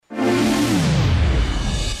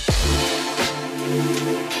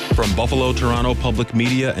From Buffalo, Toronto Public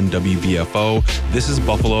Media and WBFO, this is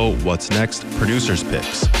Buffalo What's Next Producers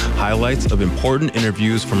Picks. Highlights of important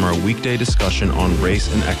interviews from our weekday discussion on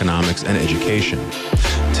race and economics and education.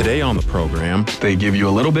 Today on the program, they give you a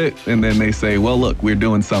little bit and then they say, well, look, we're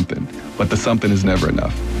doing something, but the something is never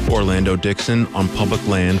enough. Orlando Dickson on public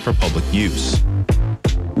land for public use.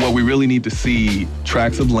 What we really need to see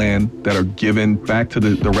tracts of land that are given back to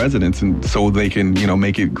the residents, and so they can,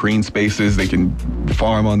 make it green spaces. They can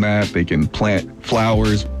farm on that. They can plant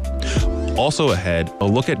flowers. Also ahead, a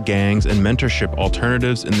look at gangs and mentorship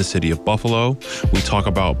alternatives in the city of Buffalo. We talk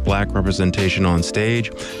about Black representation on stage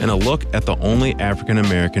and a look at the only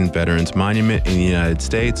African-American Veterans Monument in the United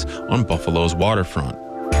States on Buffalo's waterfront.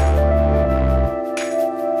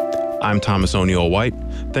 I'm Thomas O'Neill White.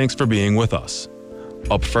 Thanks for being with us.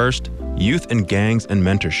 Up first, youth and gangs and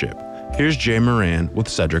mentorship. Here's Jay Moran with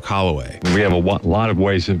Cedric Holloway. We have a lot of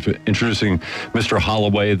ways of introducing Mr.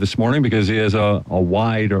 Holloway this morning because he has a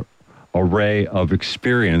wide array of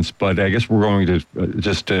experience, but I guess we're going to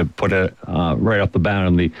just to put it right off the bat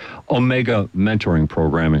on the Omega mentoring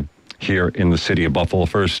programming here in the city of Buffalo.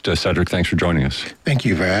 First, Cedric, thanks for joining us. Thank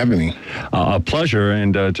you for having me. A pleasure,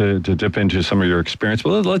 and to dip into some of your experience.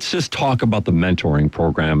 Well, let's just talk about the mentoring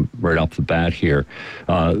program right off the bat here.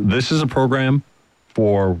 This is a program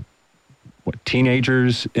for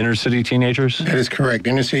teenagers, inner city teenagers? That is correct.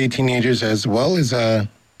 Inner city teenagers as well as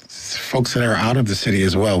folks that are out of the city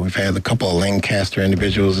as well. We've had a couple of Lancaster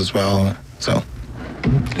individuals as well.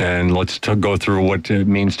 And let's go through what it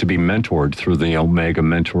means to be mentored through the Omega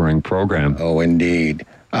Mentoring Program. Oh, indeed.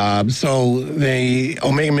 So the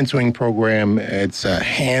Omega Mentoring Program, it's a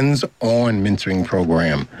hands-on mentoring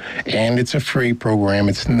program, and it's a free program.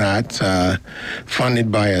 It's not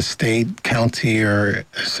funded by a state, county, or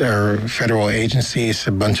federal agency. It's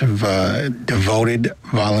a bunch of devoted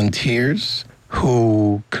volunteers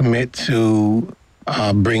who commit to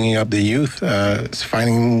bringing up the youth,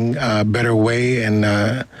 finding a better way, and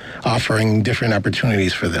offering different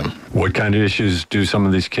opportunities for them. What kind of issues do some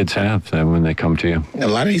of these kids have when they come to you? A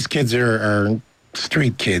lot of these kids are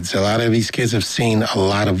street kids. A lot of these kids have seen a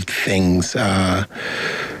lot of things. Our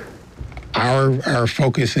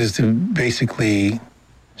focus is to basically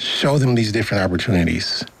show them these different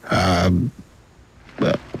opportunities.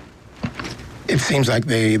 It seems like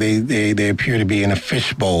they appear to be in a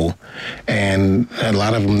fishbowl, and a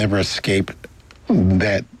lot of them never escape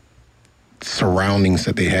that surroundings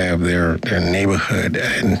that they have, their neighborhood,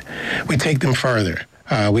 and we take them further.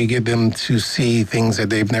 We get them to see things that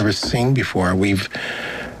they've never seen before. We've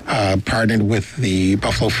partnered with the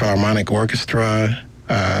Buffalo Philharmonic Orchestra.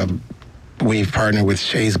 We've partnered with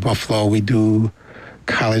Shea's Buffalo. We do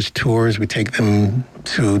college tours. We take them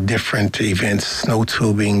to different events, snow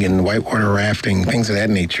tubing and whitewater rafting, things of that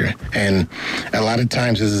nature. And a lot of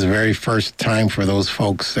times this is the very first time for those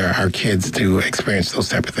folks, our kids, to experience those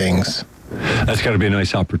type of things. That's got to be a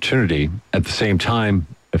nice opportunity. At the same time,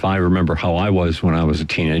 if I remember how I was when I was a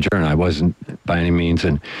teenager, and I wasn't by any means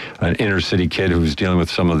an inner city kid who was dealing with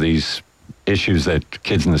some of these issues that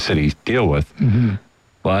kids in the city deal with,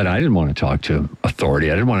 but I didn't want to talk to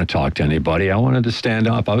authority. I didn't want to talk to anybody. I wanted to stand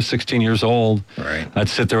up. I was 16 years old. Right. I'd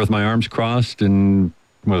sit there with my arms crossed and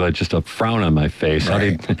with just a frown on my face.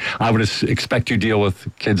 Right. I would expect you to deal with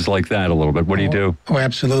kids like that a little bit. What do you do? Oh,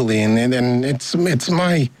 absolutely. And it's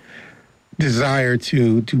my desire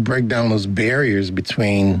to break down those barriers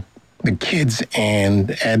between the kids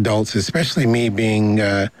and adults, especially me being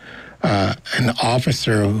an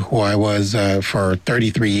officer who I was for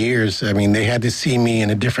 33 years. I mean, they had to see me in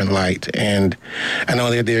a different light. And I know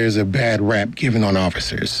that there's a bad rap given on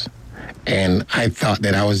officers. And I thought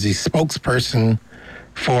that I was the spokesperson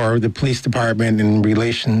for the police department in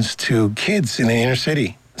relations to kids in the inner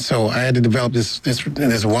city. So I had to develop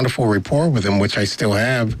this wonderful rapport with them, which I still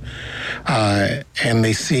have. And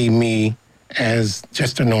they see me as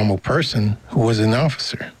just a normal person who was an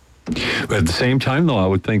officer. But at the same time, though, I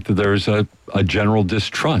would think that there's a general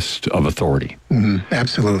distrust of authority.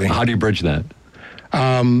 Absolutely. How do you bridge that?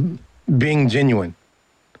 Being genuine.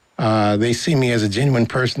 They see me as a genuine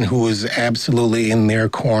person who is absolutely in their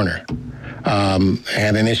corner. I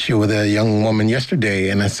had an issue with a young woman yesterday,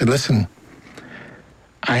 and I said, listen,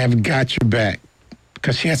 I have got your back.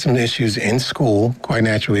 Because she had some issues in school, quite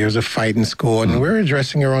naturally. There was a fight in school, and we were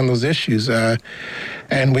addressing her on those issues.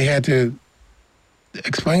 And we had to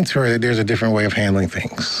explain to her that there's a different way of handling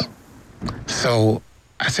things. So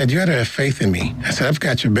I said, you got to have faith in me. I said, I've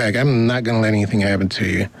got your back. I'm not going to let anything happen to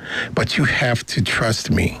you. But you have to trust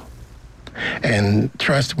me. And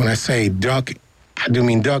trust, when I say duck, I do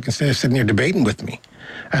mean duck, instead of sitting there debating with me.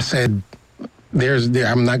 I said,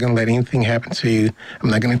 I'm not going to let anything happen to you. I'm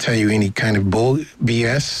not going to tell you any kind of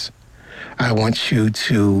BS. I want you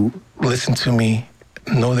to listen to me,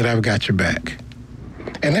 know that I've got your back.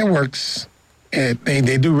 And that works.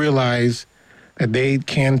 They do realize that they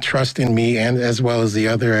can trust in me and as well as the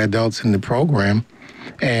other adults in the program.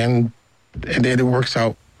 And it works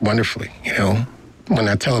out wonderfully, you know. When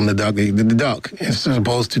I tell them to duck, the duck. As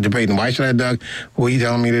opposed to debating, why should I duck? What are you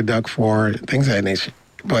telling me to duck for? Things of that nature.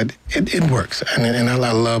 But it works, and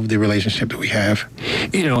I love the relationship that we have.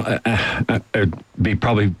 You know, it'd be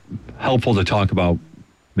probably helpful to talk about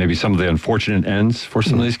maybe some of the unfortunate ends for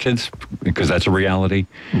some of these kids, because that's a reality.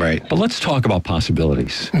 Right. But let's talk about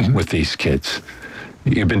possibilities with these kids.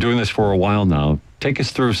 You've been doing this for a while now. Take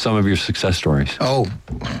us through some of your success stories. Oh,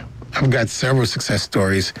 I've got several success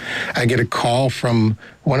stories. I get a call from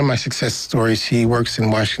one of my success stories. She works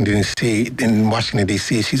in Washington,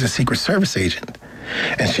 D.C. She's a Secret Service agent.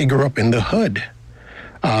 And she grew up in the hood.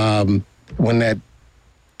 When that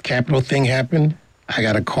Capitol thing happened, I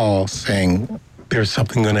got a call saying, there's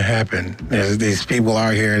something going to happen. There's these people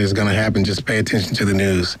out here, it's going to happen. Just pay attention to the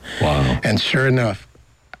news. Wow. And sure enough,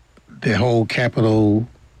 the whole Capitol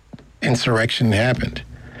insurrection happened.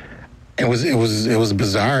 It was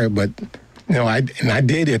bizarre, but you know, I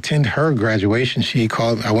did attend her graduation. She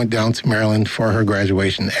called. I went down to Maryland for her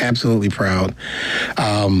graduation. Absolutely proud.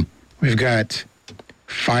 We've got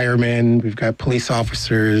firemen, we've got police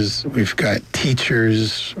officers, we've got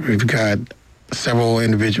teachers, we've got several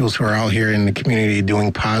individuals who are out here in the community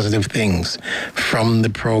doing positive things from the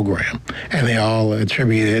program, and they all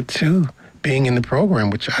attribute it to being in the program,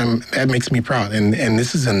 which that makes me proud. And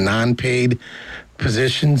this is a non-paid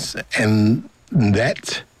positions, and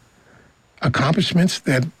that accomplishments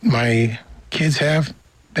that my kids have,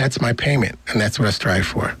 that's my payment, and that's what I strive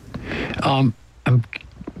for. I'm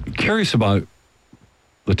curious about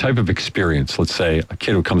the type of experience, let's say, a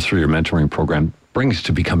kid who comes through your mentoring program brings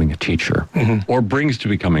to becoming a teacher or brings to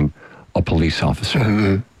becoming a police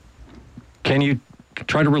officer. Can you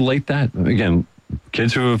try to relate that? Again,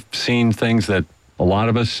 kids who have seen things that a lot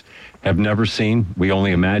of us have never seen. We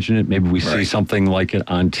only imagine it. Maybe we see something like it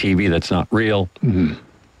on TV that's not real.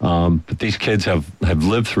 But these kids have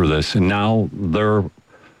lived through this, and now they're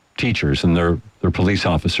teachers and they're police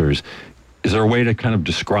officers. Is there a way to kind of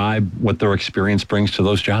describe what their experience brings to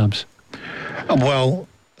those jobs? Well,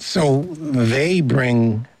 so they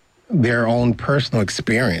bring their own personal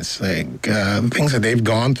experience, like things that they've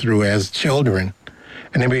gone through as children,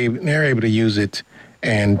 and they're able to use it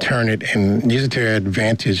and turn it and use it to their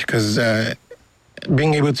advantage, because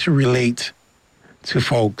being able to relate to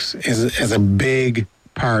folks is a big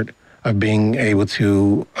part of being able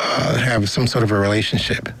to have some sort of a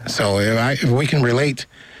relationship. So if we can relate,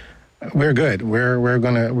 we're good. We're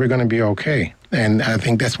gonna be okay. And I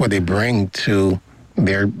think that's what they bring to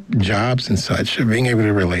their jobs and such, being able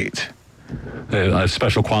to relate. A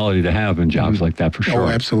special quality to have in jobs like that, for sure. Oh,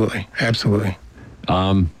 absolutely, absolutely.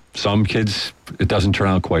 Some kids, it doesn't turn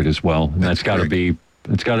out quite as well, and that's got to be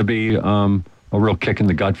a real kick in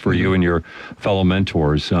the gut for you and your fellow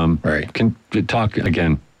mentors. Right. Can you talk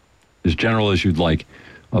again, as general as you'd like,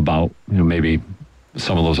 about maybe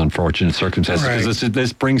some of those unfortunate circumstances, because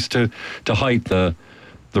this brings to height the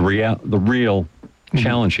real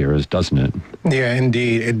challenge here, doesn't it? Yeah,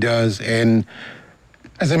 indeed, it does. And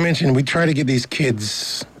as I mentioned, we try to get these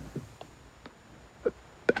kids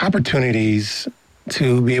opportunities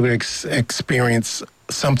to be able to experience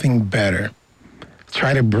something better.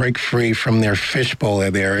 Try to break free from their fishbowl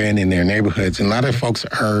that they're in their neighborhoods. And a lot of folks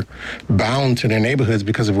are bound to their neighborhoods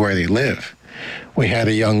because of where they live. We had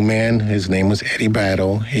a young man, his name was Eddie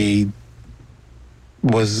Battle. He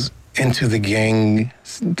was into the gang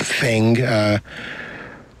thing.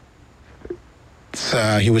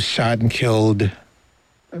 He was shot and killed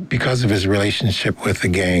because of his relationship with the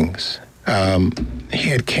gangs. He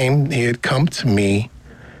had come to me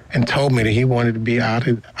and told me that he wanted to be out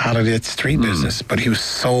of that street business, but he was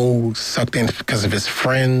so sucked in because of his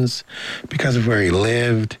friends, because of where he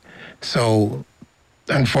lived. So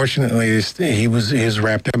unfortunately, he was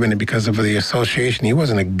wrapped up in it because of the association. He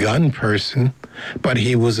wasn't a gun person, but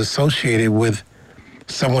he was associated with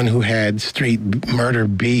someone who had street murder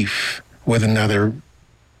beef with another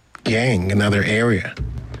gang, another area.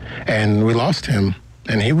 And we lost him.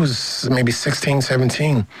 And he was maybe 16,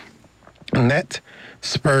 17. And that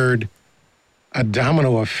spurred a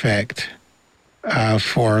domino effect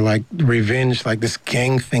for like revenge, like this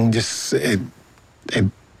gang thing. It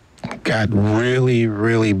got really,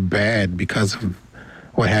 really bad because of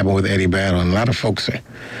what happened with Eddie Battle. And a lot of folks are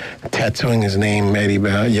tattooing his name, Eddie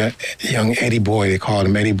Battle, young Eddie Boy. They called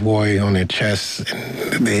him Eddie Boy on their chests,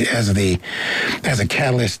 and as a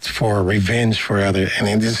catalyst for revenge for other. And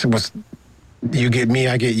it just was, you get me,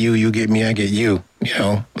 I get you. You get me, I get you. You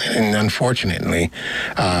know, and unfortunately,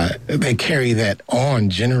 they carry that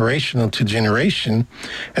on generational to generation,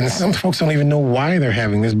 and some folks don't even know why they're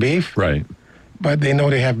having this beef. Right. But they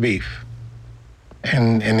know they have beef,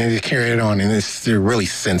 and they carry it on, and they're really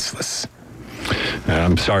senseless.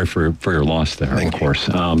 I'm sorry for your loss there, Thank of course.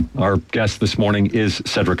 Our guest this morning is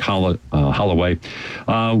Cedric Holloway.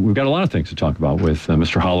 We've got a lot of things to talk about with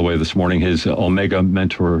Mr. Holloway this morning. His Omega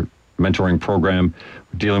mentoring program,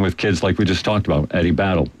 dealing with kids like we just talked about, Eddie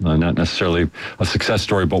Battle. Not necessarily a success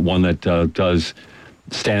story, but one that does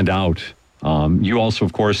stand out. You also,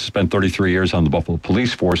 of course, spent 33 years on the Buffalo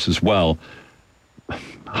Police Force as well.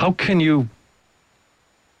 How can you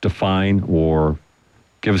define or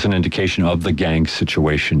give us an indication of the gang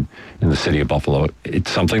situation in the city of Buffalo? It's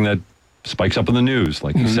something that spikes up in the news,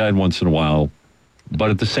 like you said, once in a while.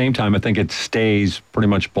 But at the same time, I think it stays pretty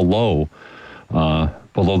much below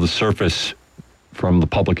the surface from the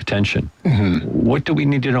public attention. What do we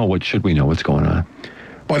need to know? What should we know? What's going on?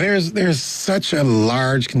 Well, there's such a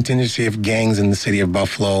large contingency of gangs in the city of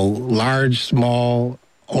Buffalo. Large, small,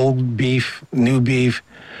 old beef, new beef.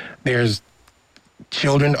 There's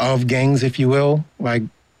children of gangs, if you will. Like,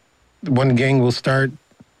 one gang will start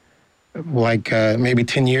like maybe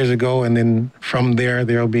 10 years ago, and then from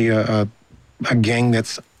there'll be a gang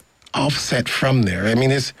that's offset from there. I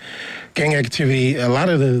mean, this gang activity, a lot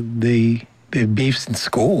of the beefs in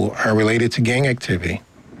school are related to gang activity.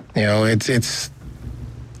 You know, it's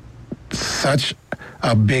such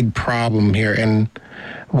a big problem here. And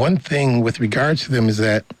one thing with regards to them is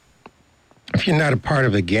that if you're not a part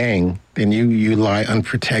of a gang, then you lie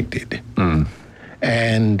unprotected.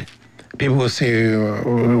 And people will say,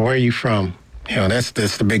 where are you from? You know, that's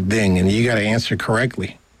the big thing, and you got to answer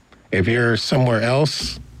correctly. If you're somewhere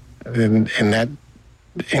else, and that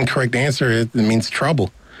incorrect answer, it means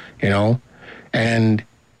trouble, you know. And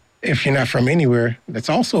if you're not from anywhere, that's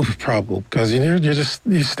also a problem, because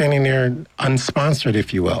you're standing there unsponsored,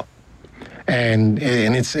 if you will. And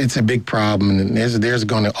it's a big problem, and there's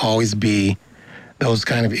going to always be those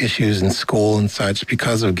kind of issues in school and such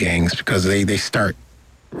because of gangs, because they start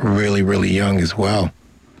really, really young as well.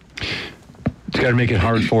 It's got to make it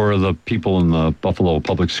hard for the people in the Buffalo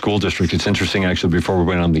Public School District. It's interesting, actually, before we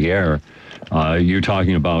went on the air, you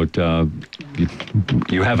talking about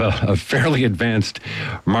you have a fairly advanced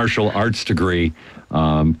martial arts degree,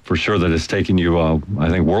 for sure, that has taken you, I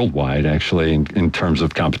think, worldwide, actually, in terms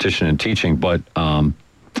of competition and teaching. But at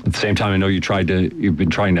the same time, I know you've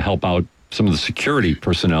been trying to help out some of the security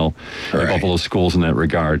personnel at Buffalo schools in that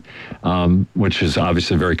regard, which is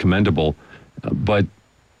obviously very commendable. But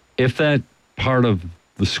if that part of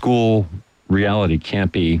the school reality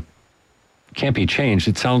can't be changed,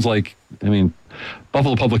 it sounds like, I mean,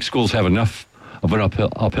 Buffalo Public Schools have enough of an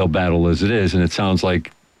uphill battle as it is, and it sounds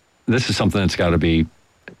like this is something that's got to be,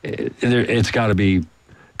 it's got to be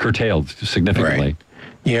curtailed significantly. Right.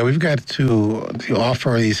 Yeah, we've got to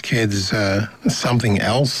offer these kids something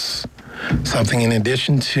else, something in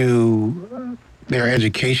addition to their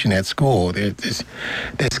education at school. This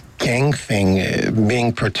gang thing,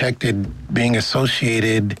 being protected, being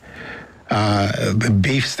associated, the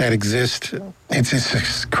beefs that exist, it's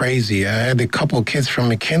just crazy. I had a couple of kids from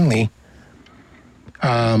McKinley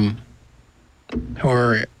who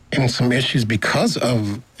are in some issues because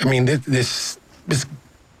of, I mean, this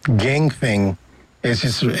gang thing, it's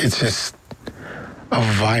just a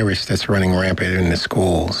virus that's running rampant in the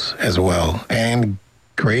schools as well, and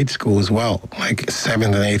grade school as well. Like 7th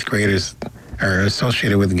and 8th graders are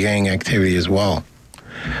associated with gang activity as well.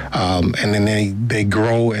 And then they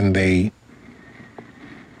grow and they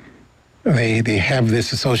have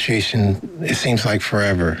this association, it seems like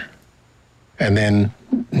forever. And then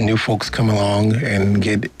new folks come along and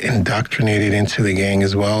get indoctrinated into the gang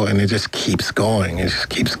as well, and it just keeps going. It just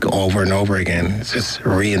keeps going over and over again. It just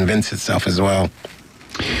reinvents itself as well.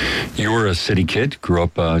 You were a city kid, grew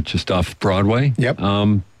up just off Broadway. Yep.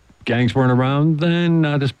 Gangs weren't around then,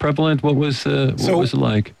 not as prevalent. What was it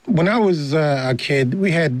like? When I was a kid,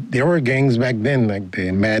 there were gangs back then, like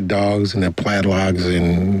the Mad Dogs and the Plaidlogs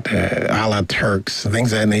and the A La Turks,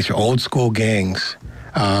 things of that nature, old school gangs.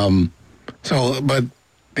 But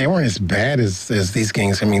they weren't as bad as these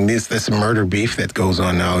gangs. I mean, this murder beef that goes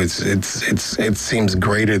on now, it seems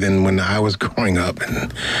greater than when I was growing up.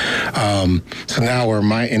 And so now where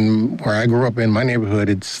I grew up in my neighborhood,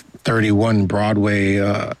 it's 31 Broadway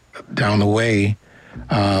down the way.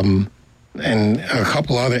 and a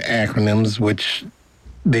couple other acronyms which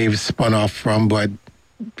they've spun off from, but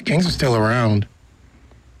gangs are still around.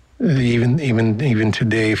 Even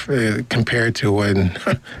today, compared to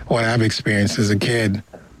what I've experienced as a kid.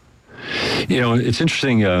 It's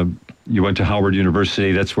interesting. You went to Howard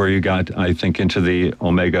University. That's where you got, I think, into the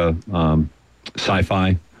Omega Psi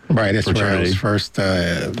Phi. Right, that's fraternity. where I was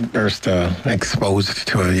first exposed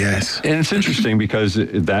to it. Yes, and it's interesting because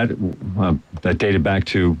that dated back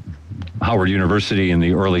to Howard University in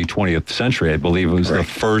the early 20th century. I believe it was the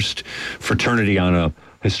first fraternity on a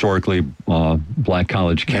historically black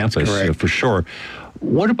college campus, for sure.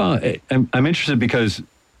 What about, I'm interested because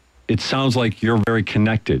it sounds like you're very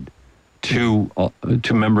connected to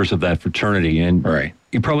members of that fraternity, and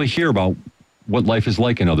you probably hear about what life is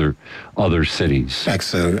like in other cities.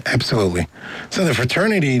 Absolutely. So the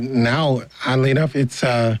fraternity now, oddly enough, it's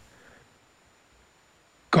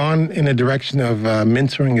gone in a direction of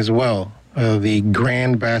mentoring as well. The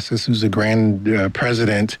Grand Bassus, who's the Grand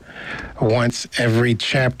President, wants every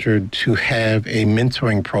chapter to have a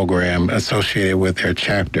mentoring program associated with their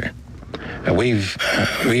chapter. We've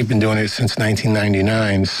been doing it since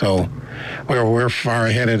 1999, so we're far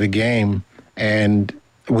ahead of the game, and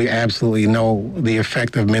we absolutely know the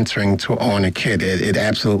effect of mentoring on a kid. It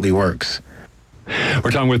absolutely works.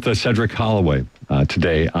 We're talking with Cedric Holloway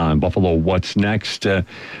today on Buffalo What's Next.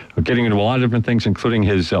 We're getting into a lot of different things, including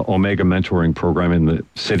his Omega mentoring program in the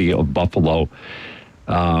city of Buffalo.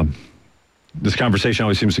 This conversation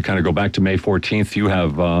always seems to kind of go back to May 14th. You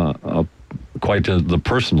have quite the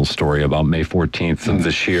personal story about May 14th of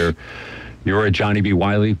this year. You were at Johnny B.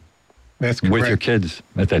 Wiley. That's correct. With your kids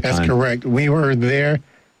at that time. That's correct. We were there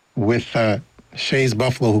with Shea's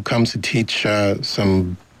Buffalo, who comes to teach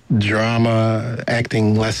some drama,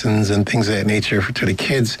 acting lessons, and things of that nature to the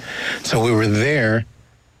kids. So we were there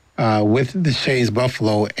with the Shea's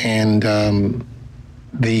Buffalo, and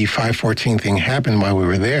the 514 thing happened while we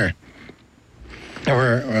were there.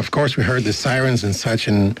 Of course, we heard the sirens and such,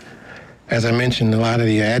 and as I mentioned, a lot of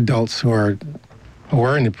the adults who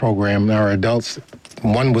were in the program are adults.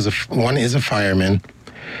 One is a fireman,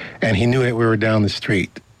 and he knew that we were down the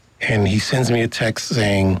street. And he sends me a text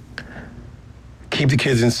saying, "Keep the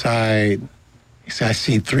kids inside." He said, "I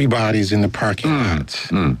see 3 bodies in the parking lot."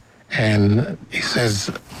 And he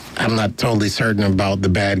says, "I'm not totally certain about the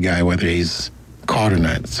bad guy, whether he's caught or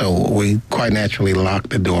not." So we quite naturally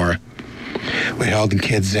locked the door. We held the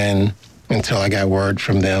kids in until I got word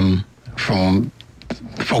from them, from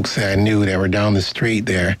folks that I knew that were down the street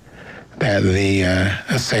there, that the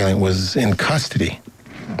assailant was in custody.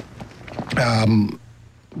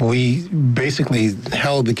 We basically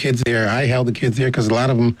held the kids there. I held the kids there because a lot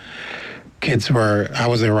of them I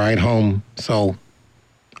was their ride home. So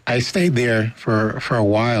I stayed there for a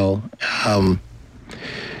while.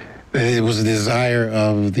 It was a desire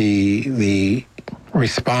of the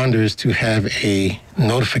responders to have a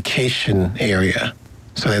notification area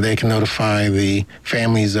so that they can notify the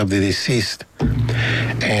families of the deceased.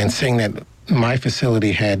 And seeing that my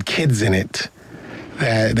facility had kids in it,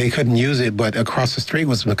 that they couldn't use it, but across the street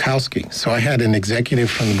was Mikowski. So I had an executive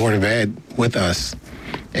from the Board of Ed with us,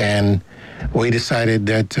 and we decided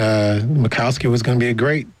that Mikowski was going to be a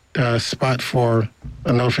great spot for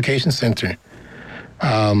a notification center.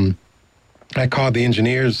 I called the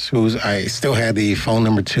engineers, I still had the phone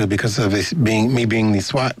number to, because of me being the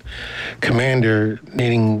SWAT commander,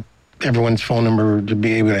 needing everyone's phone number to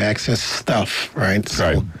be able to access stuff, right?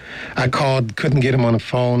 So I called, couldn't get him on the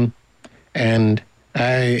phone, and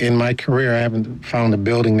in my career, I haven't found a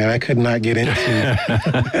building that I could not get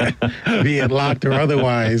into, be it locked or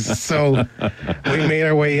otherwise. So we made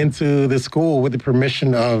our way into the school with the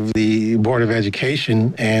permission of the Board of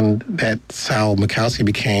Education, and that's how Mikowski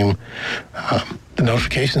became the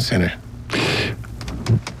notification center.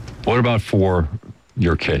 What about for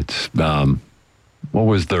your kids? What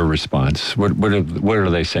was their response? What are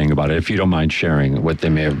they saying about it? If you don't mind sharing what they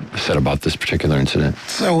may have said about this particular incident.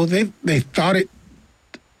 So they thought it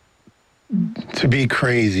to be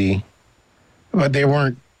crazy, but they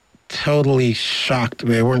weren't totally shocked.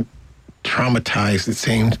 They weren't traumatized, it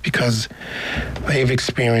seems, because they've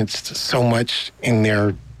experienced so much in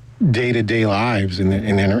their day-to-day lives in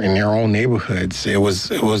their own neighborhoods. It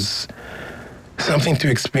was something to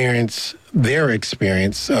experience their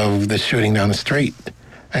experience of the shooting down the street.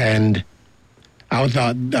 And I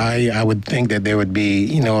would think that they would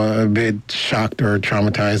be, a bit shocked or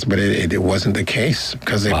traumatized, but it wasn't the case,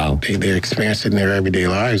 because they experienced it in their everyday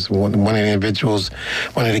lives. One of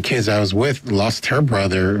the kids I was with lost her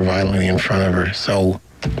brother violently in front of her, so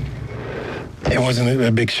it wasn't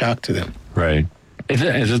a big shock to them. Right.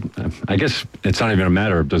 I guess it's not even a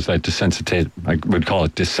matter of does that desensitize. I would call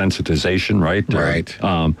it desensitization, right? Right.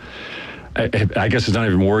 I guess it's not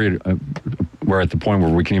even worried. We're at the point where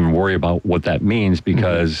we can even worry about what that means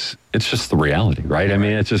because it's just the reality, right? I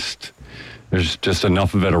mean, it's just there's just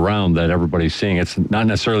enough of it around that everybody's seeing. It's not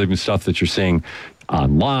necessarily even stuff that you're seeing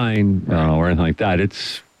online or anything like that.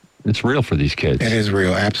 It's real for these kids. It is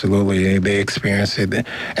real, absolutely. They experience it.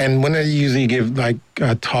 And when they usually give like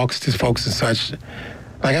talks to folks and such,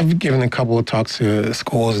 like I've given a couple of talks to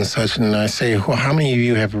schools and such, and I say, well, how many of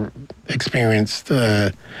you have experienced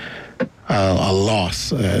a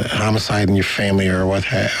loss, a homicide in your family or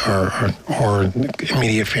or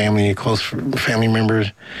immediate family, close family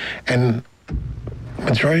members? And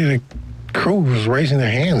majority of the crew was raising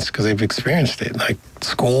their hands because they've experienced it, like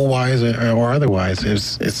school-wise or otherwise.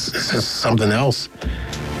 It's just something else,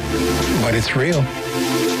 but it's real.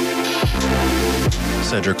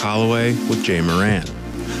 Cedric Holloway with Jay Moran.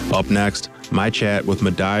 Up next, my chat with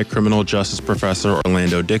Medaille Criminal Justice Professor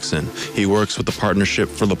Orlando Dickson. He works with the Partnership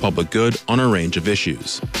for the Public Good on a range of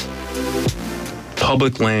issues.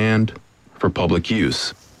 Public land for public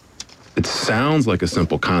use. It sounds like a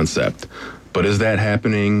simple concept, but is that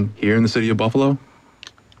happening here in the city of Buffalo?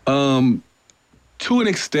 To an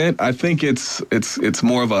extent, I think it's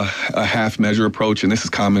more of a half measure approach, and this is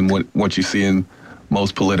common what you see in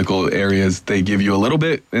most political areas. They give you a little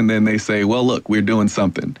bit, and then they say, well, look, we're doing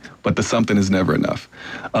something, but the something is never enough.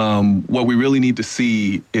 What we really need to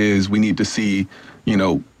see is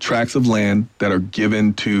tracts of land that are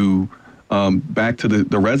given to back to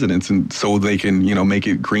the residents, and so they can, make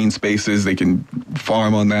it green spaces. They can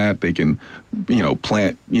farm on that. They can,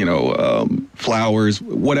 plant, flowers,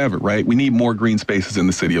 whatever, right? We need more green spaces in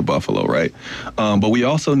the city of Buffalo, right? But we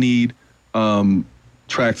also need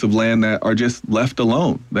tracts of land that are just left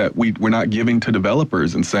alone, that we're not giving to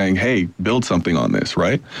developers and saying, hey, build something on this,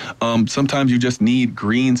 right? Sometimes you just need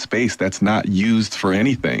green space that's not used for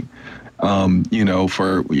anything,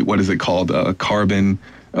 for, what is it called, carbon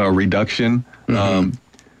reduction.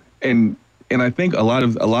 And I think a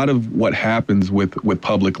lot of what happens with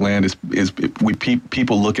public land is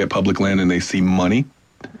people look at public land and they see money,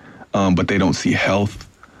 but they don't see health.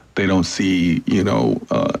 They don't see,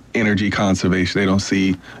 energy conservation. They don't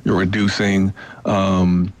see reducing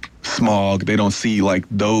smog. They don't see like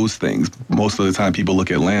those things. Most of the time people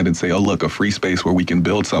look at land and say, oh, look, a free space where we can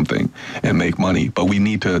build something and make money. But we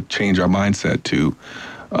need to change our mindset to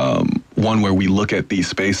one where we look at these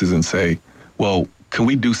spaces and say, well, can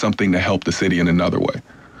we do something to help the city in another way?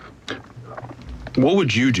 What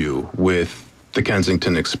would you do with the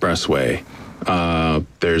Kensington Expressway?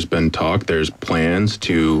 There's been talk, there's plans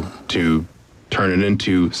to turn it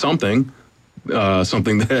into something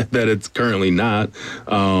that it's currently not,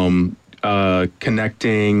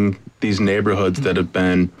 connecting these neighborhoods that have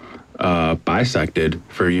been bisected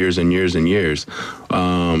for years and years and years.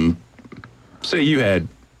 Say you had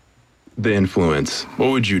the influence,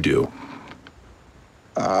 what would you do?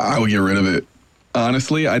 I would get rid of it.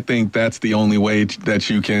 Honestly, I think that's the only way that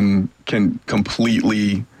you can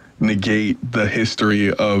completely negate the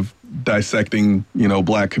history of dissecting,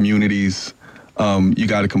 Black communities. You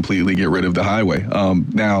got to completely get rid of the highway.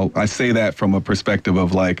 Now, I say that from a perspective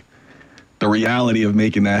of like the reality of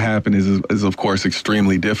making that happen is of course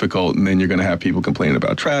extremely difficult, and then you're going to have people complaining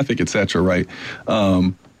about traffic, et cetera, right?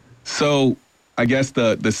 So I guess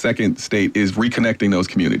the second state is reconnecting those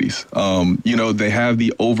communities. They have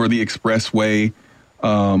the over the expressway,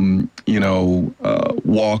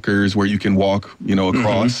 walkers where you can walk,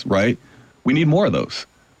 across, right? We need more of those.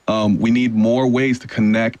 We need more ways to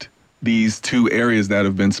connect these two areas that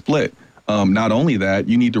have been split. Not only that,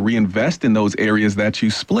 you need to reinvest in those areas that you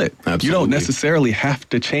split. Absolutely. You don't necessarily have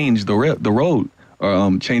to change the road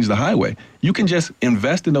or change the highway. You can just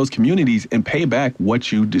invest in those communities and pay back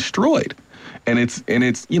what you destroyed. And it's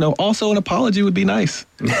also an apology would be nice.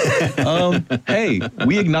 Hey,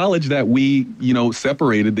 we acknowledge that we,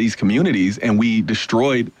 separated these communities and we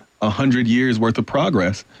destroyed 100 years worth of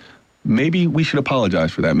progress. Maybe we should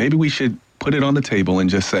apologize for that. Maybe we should put it on the table and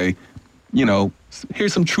just say,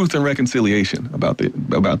 here's some truth and reconciliation about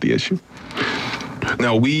the issue.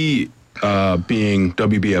 Now, we, being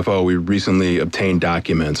WBFO, we recently obtained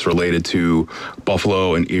documents related to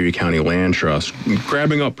Buffalo and Erie County Land Trust,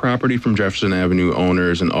 grabbing up property from Jefferson Avenue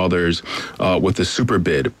owners and others with a super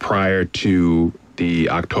bid prior to the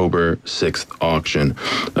October 6th auction,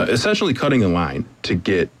 essentially cutting a line to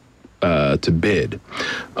get to bid.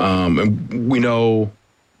 And we know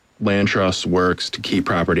Land Trust works to keep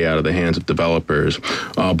property out of the hands of developers.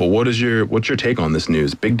 But what's your take on this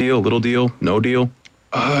news? Big deal, little deal, no deal?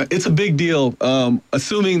 It's a big deal.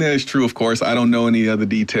 Assuming that it's true, of course. I don't know any other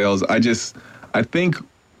details. I think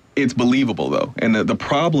it's believable, though. And the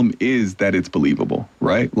problem is that it's believable,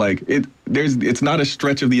 right? Like, it's not a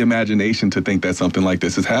stretch of the imagination to think that something like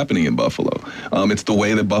this is happening in Buffalo. It's the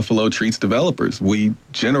way that Buffalo treats developers. We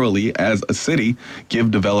generally, as a city,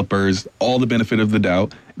 give developers all the benefit of the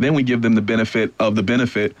doubt. Then we give them the benefit of the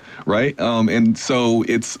benefit, right? And so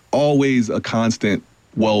it's always a constant,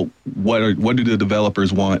 well, what do the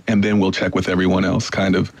developers want? And then we'll check with everyone else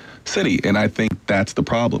kind of city. And I think that's the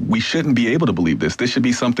problem. We shouldn't be able to believe this. This should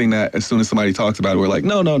be something that as soon as somebody talks about it, we're like,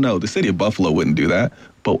 no, the city of Buffalo wouldn't do that.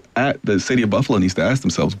 But the city of Buffalo needs to ask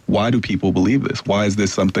themselves, why do people believe this? Why is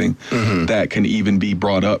this something that can even be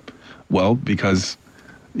brought up? Well, because,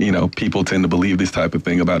 people tend to believe this type of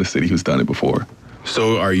thing about a city who's done it before.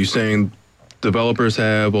 So are you saying developers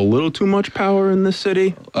have a little too much power in this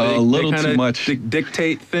city? A little too much.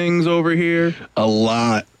 Dictate things over here? A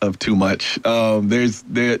lot of too much.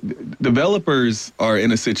 Developers are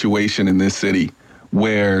in a situation in this city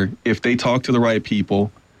where if they talk to the right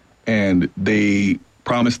people and they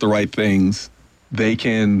promise the right things, they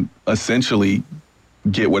can essentially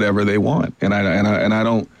get whatever they want. And I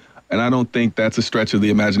don't think that's a stretch of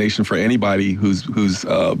the imagination for anybody who's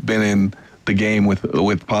been in the game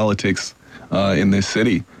with politics in this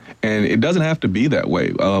city. And it doesn't have to be that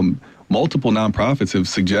way. Multiple nonprofits have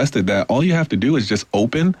suggested that all you have to do is just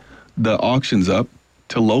open the auctions up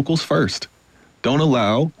to locals first. Don't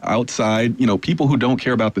allow outside, people who don't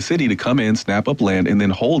care about the city to come in, snap up land, and then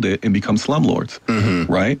hold it and become slumlords,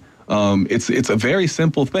 right? It's a very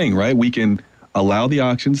simple thing, right? We can allow the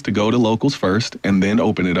auctions to go to locals first and then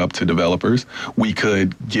open it up to developers. We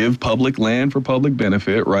could give public land for public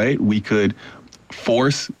benefit, right? We could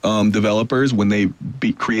force developers when they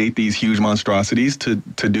create these huge monstrosities to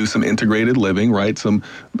do some integrated living, right?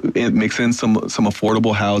 Mix in some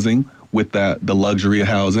affordable housing with the luxury of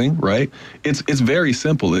housing, right? It's very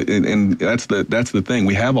simple, and that's the thing.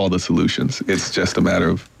 We have all the solutions. It's just a matter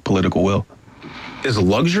of political will. Is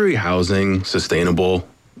luxury housing sustainable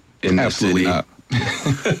in this city? Not.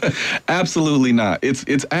 Absolutely not.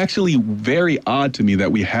 It's actually very odd to me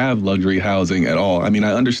that we have luxury housing at all. I mean,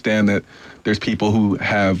 I understand that there's people who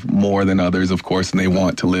have more than others, of course, and they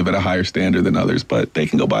want to live at a higher standard than others, but they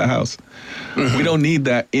can go buy a house. We don't need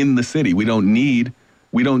that in the city. We don't need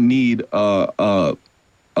a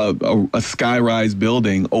sky-rise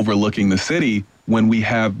building overlooking the city when we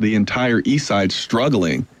have the entire east side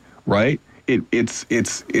struggling, right? It's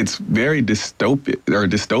very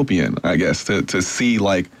dystopian, I guess, to see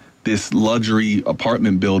like this luxury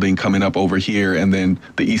apartment building coming up over here, and then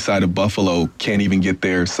the east side of Buffalo can't even get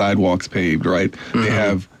their sidewalks paved, right? They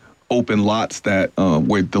have open lots that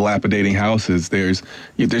were dilapidating houses. There's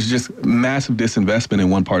just massive disinvestment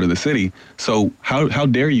in one part of the city. So how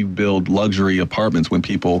dare you build luxury apartments when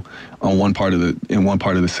people in one part of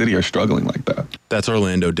the city are struggling like that? That's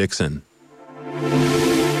Orlando Dickson.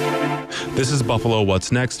 This is Buffalo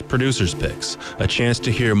What's Next Producers Picks, a chance to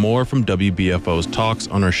hear more from WBFO's talks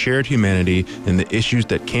on our shared humanity and the issues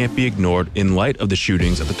that can't be ignored in light of the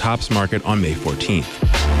shootings at the Tops Market on May 14th.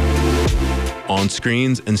 On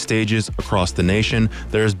screens and stages across the nation,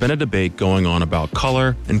 there has been a debate going on about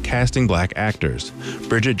color and casting black actors.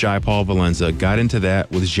 Bridget Jaipal Valenza got into that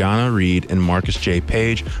with Zhanna Reed and Marcus J.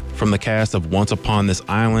 Paige from the cast of Once Upon This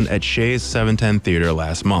Island at Shea's 710 Theater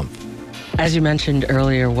last month. As you mentioned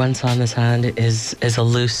earlier, Once on This Island is a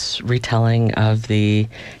loose retelling of the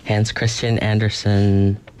Hans Christian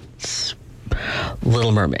Andersen's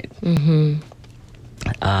Little Mermaid.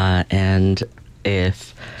 And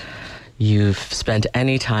if you've spent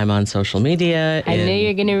any time on social media... I knew you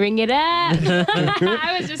were going to ring it up.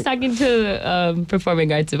 I was just talking to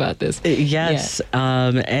performing arts about this. Yes.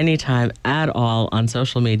 Yeah. Any time at all on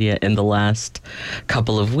social media in the last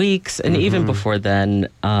couple of weeks, and even before then,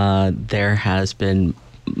 there has been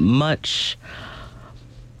much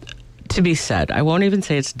to be said. I won't even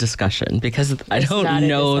say it's discussion, because I don't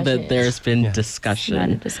know that there's been discussion. It's not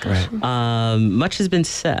a discussion. Right. Much has been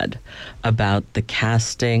said about the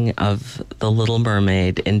casting of The Little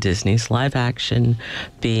Mermaid in Disney's live action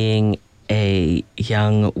being a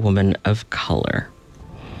young woman of color.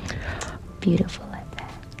 Beautiful like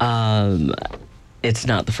that. It's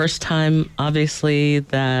not the first time, obviously,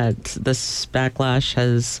 that this backlash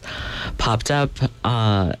has popped up.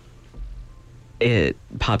 It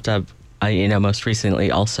popped up, most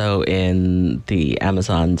recently also in the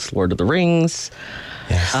Amazon's Lord of the Rings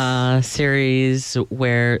series,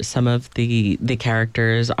 where some of the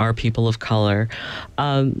characters are people of color.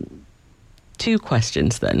 Two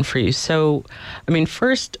questions then for you. So,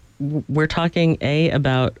 first, we're talking A,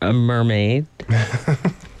 about a mermaid,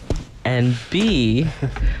 and B,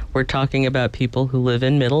 we're talking about people who live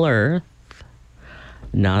in Middle Earth.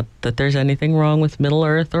 Not that there's anything wrong with Middle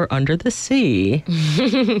Earth or under the sea.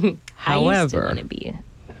 However, I used to want to be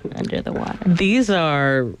under the water. These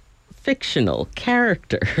are fictional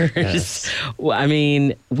characters. Yes. I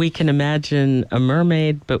mean, we can imagine a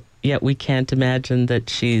mermaid, but yet we can't imagine that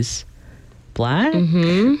she's black.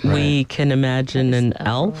 Mm-hmm. We can imagine an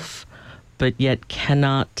elf, but yet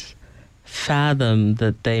cannot fathom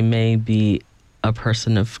that they may be a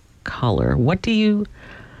person of color. What do you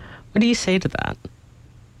say to that?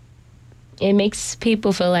 It makes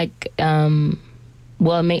people feel like,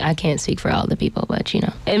 I can't speak for all the people, but,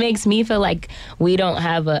 it makes me feel like we don't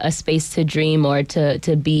have a space to dream or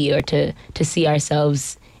to be or to see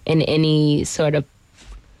ourselves in any sort of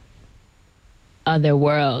other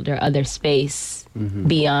world or other space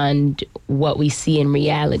beyond what we see in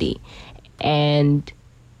reality. And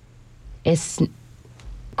it's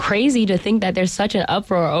crazy to think that there's such an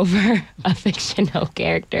uproar over a fictional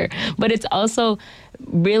character, but it's also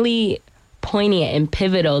really poignant and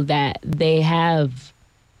pivotal that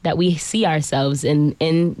we see ourselves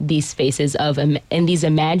in these spaces in these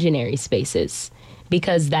imaginary spaces,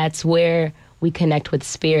 because that's where we connect with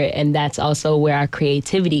spirit, and that's also where our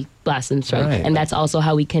creativity blossoms from. Right. And that's also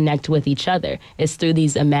how we connect with each other. It's through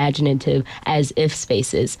these imaginative as if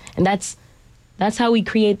spaces. And that's how we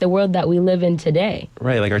create the world that we live in today.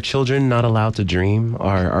 Right, like, are children not allowed to dream?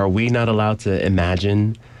 Are we not allowed to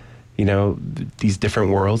imagine, these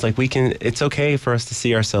different worlds? Like, it's okay for us to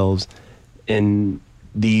see ourselves in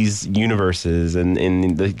these universes and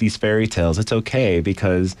in these fairy tales. It's okay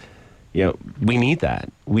because, we need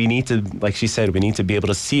that. We need to, like she said, we need to be able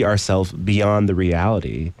to see ourselves beyond the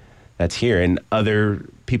reality that's here. And other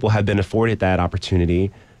people have been afforded that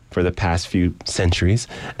opportunity for the past few centuries.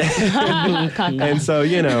 And so,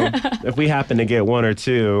 if we happen to get one or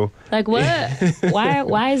two. Like, what?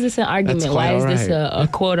 Why is this an argument? Why is this a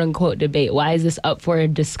quote unquote debate? Why is this up for a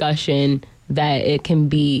discussion that it can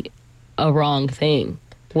be a wrong thing?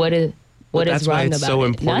 What is wrong about it? That's why it's so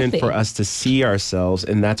important Nothing. for us to see ourselves.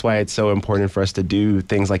 And that's why it's so important for us to do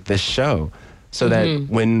things like this show. So that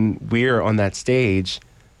when we're on that stage,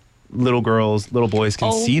 little girls, little boys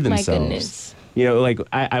can see themselves. My goodness.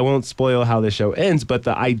 I won't spoil how this show ends, but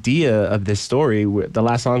the idea of this story, the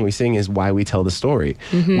last song we sing is why we tell the story.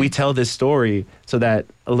 We tell this story so that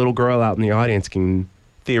a little girl out in the audience can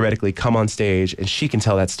theoretically come on stage and she can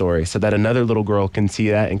tell that story, so that another little girl can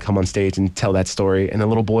see that and come on stage and tell that story, and a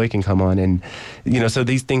little boy can come on and, so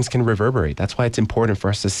these things can reverberate. That's why it's important for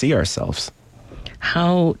us to see ourselves.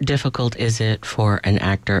 How difficult is it for an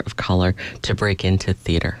actor of color to break into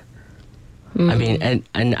theater? I mean,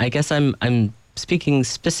 and I guess I'm speaking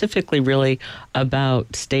specifically really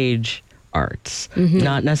about stage arts,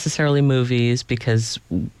 not necessarily movies, because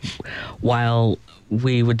while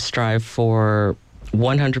we would strive for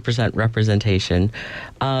 100% representation,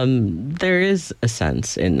 there is a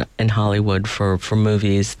sense in Hollywood for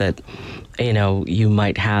movies that, you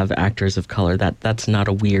might have actors of color. That's not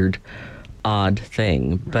a weird, odd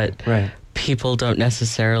thing, but people don't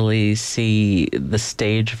necessarily see the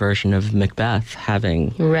stage version of Macbeth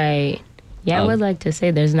having... Right. Yeah, I would like to say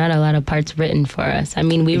there's not a lot of parts written for us. I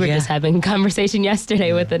mean, we were just having a conversation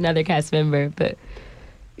yesterday with another cast member, but...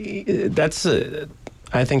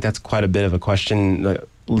 I think that's quite a bit of a question.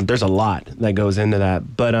 There's a lot that goes into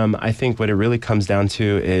that. But I think what it really comes down to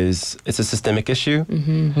is it's a systemic issue,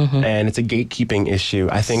 and it's a gatekeeping issue.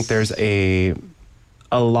 I think there's a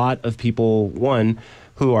lot of people,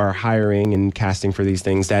 who are hiring and casting for these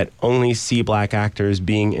things that only see black actors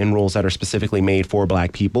being in roles that are specifically made for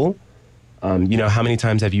black people. How many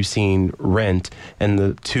times have you seen Rent, and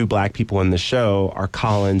the two black people in the show are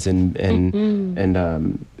Collins and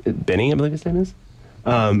Benny, I believe his name is?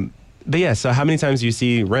 But yeah, so how many times do you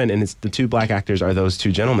see Rent, and it's the two black actors are those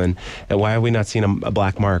two gentlemen, and why have we not seen a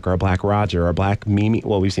black Mark or a black Roger or a black Mimi?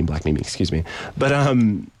 Well, we've seen black Mimi, excuse me. But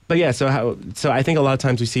yeah, so I think a lot of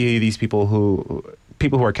times we see these people who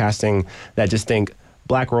are casting that just think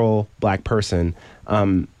black role, black person.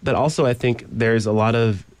 But also I think there's a lot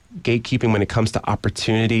of gatekeeping when it comes to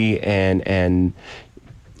opportunity, and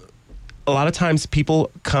a lot of times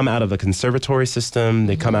people come out of a conservatory system,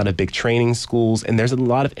 they come out of big training schools, and there's a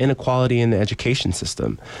lot of inequality in the education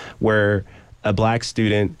system where a black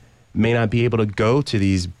student may not be able to go to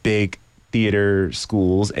these big theater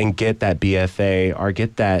schools and get that BFA or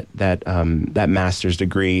get that master's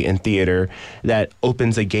degree in theater that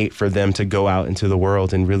opens a gate for them to go out into the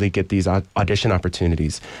world and really get these audition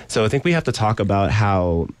opportunities. So I think we have to talk about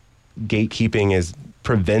how gatekeeping is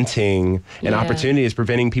preventing an opportunity, is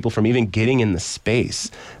preventing people from even getting in the space,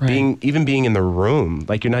 being in the room.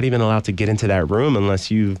 Like, you're not even allowed to get into that room unless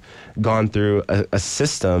you've gone through a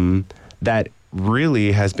system that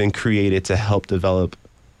really has been created to help develop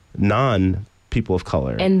non-people of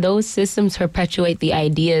color. And those systems perpetuate the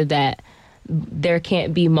idea that there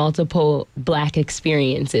can't be multiple Black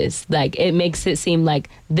experiences. Like, it makes it seem like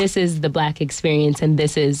this is the Black experience and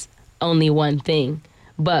this is only one thing.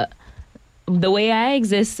 But the way I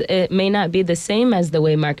exist, it may not be the same as the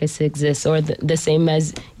way Marcus exists, or the same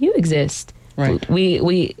as you exist. Right.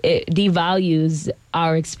 It devalues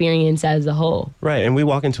our experience as a whole. Right, and we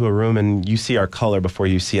walk into a room and you see our color before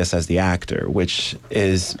you see us as the actor, which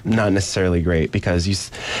is not necessarily great, because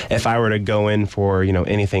if I were to go in for,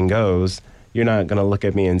 Anything Goes, you're not going to look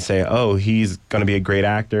at me and say, oh, he's going to be a great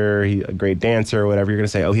actor, a great dancer, or whatever. You're going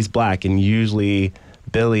to say, oh, he's Black, and usually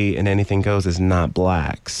Billy in Anything Goes is not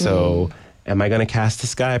Black. So am I going to cast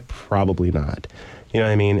this guy? Probably not. You know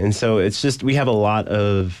what I mean? And so it's just, we have a lot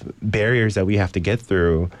of barriers that we have to get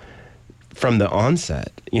through from the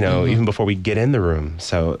onset, even before we get in the room.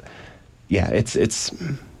 So yeah, it's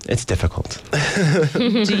difficult.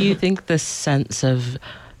 Do you think the sense of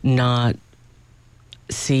not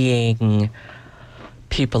seeing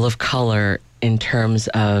people of color in terms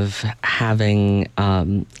of having,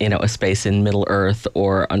 a space in Middle Earth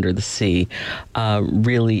or under the sea,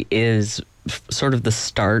 really is sort of the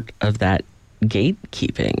start of that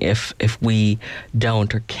gatekeeping? If we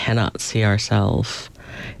don't or cannot see ourselves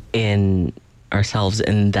in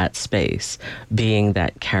that space, being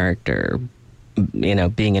that character,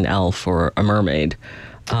 being an elf or a mermaid,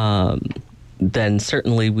 then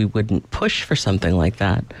certainly we wouldn't push for something like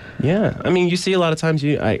that. Yeah, I mean, you see a lot of times,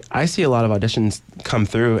 I see a lot of auditions come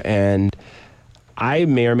through, and I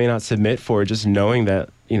may or may not submit for just knowing that,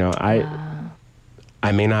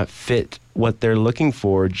 I may not fit what they're looking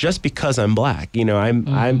for just because I'm Black.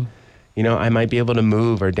 I might be able to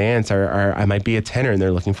move or dance, or I might be a tenor and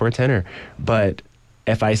they're looking for a tenor. But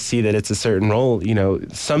if I see that it's a certain role,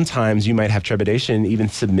 sometimes you might have trepidation even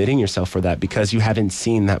submitting yourself for that because you haven't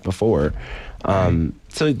seen that before. So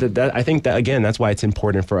I think that, again, that's why it's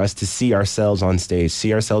important for us to see ourselves on stage,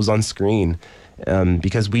 see ourselves on screen,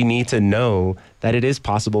 because we need to know that it is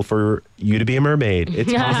possible for you to be a mermaid.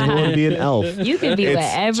 It's possible to be an elf. You can be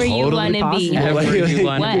whatever you want to be.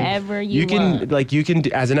 Whatever you want. You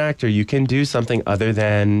can, as an actor, you can do something other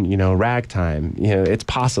than, ragtime. It's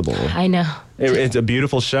possible. I know. It's a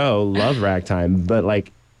beautiful show. Love ragtime. But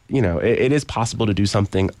it is possible to do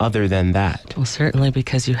something other than that. Well, certainly,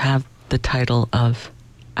 because you have the title of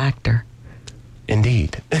actor.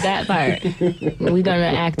 Indeed. That part. We're going to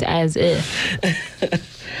act as if.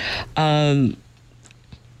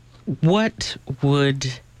 What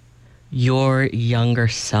would your younger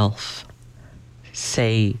self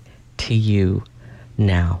say to you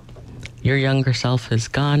now? Your younger self has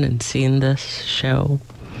gone and seen this show,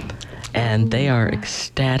 and they are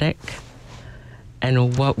ecstatic.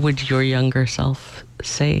 And what would your younger self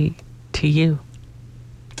say to you?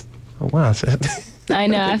 Oh, wow. I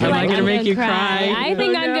know. I feel Am like I going to make you cry? I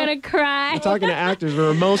think I'm going to cry. We're talking to actors.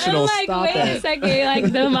 We're emotional. I'm like, Stop wait that. a second.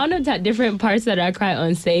 Like, the amount of different parts that I cry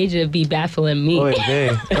on stage would be baffling me. Oy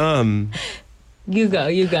vey. You go.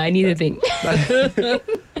 I need to think.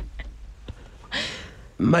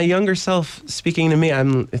 My younger self speaking to me,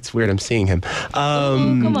 it's weird, I'm seeing him.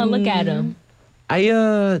 Come on, look at him.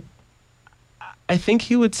 I think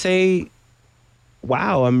he would say,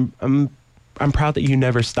 wow, I'm proud that you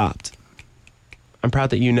never stopped. I'm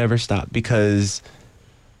proud that you never stopped because,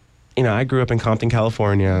 I grew up in Compton,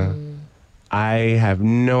 California. I have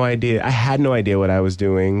no idea. I had no idea what I was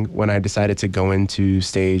doing when I decided to go into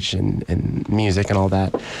stage and music and all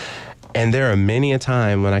that. And there are many a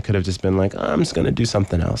time when I could have just been like, oh, I'm just going to do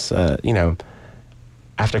something else.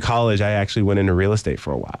 After college, I actually went into real estate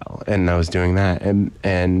for a while, and I was doing that.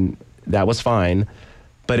 And that was fine,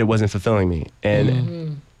 but it wasn't fulfilling me.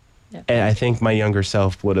 And I think my younger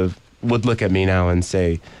self would look at me now and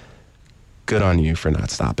say, good on you for not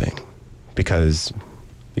stopping because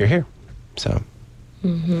you're here. So.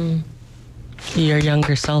 Your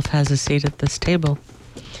younger self has a seat at this table.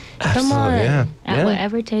 Come on. Yeah. At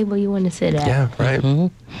whatever table you want to sit at. Yeah,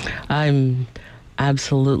 right. I'm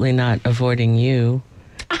absolutely not avoiding you.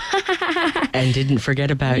 And didn't forget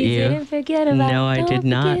about you. Didn't forget about No, I did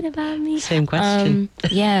not. Forget about me. Same question.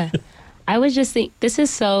 Yeah. I was just thinking, this is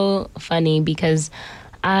so funny because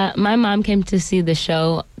my mom came to see the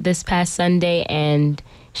show this past Sunday, and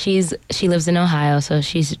she lives in Ohio, so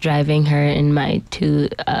she's driving her and my two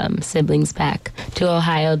siblings back to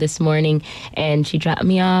Ohio this morning, and she dropped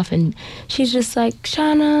me off, and she's just like,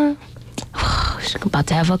 Zhanna, she's about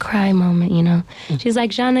to have a cry moment, you know. She's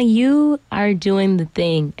like, Zhanna, you are doing the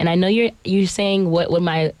thing. And I know you're saying what would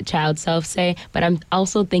my child self say, but I'm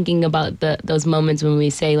also thinking about those moments when we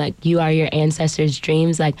say, like, you are your ancestors'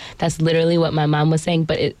 dreams. Like, that's literally what my mom was saying.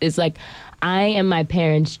 But it's like, I am my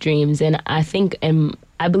parents' dreams. And I think, and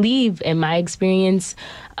I believe in my experience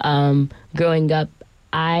growing up,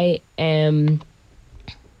 I am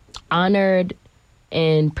honored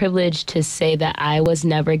and privileged to say that I was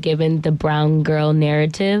never given the brown girl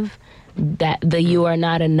narrative, that the you are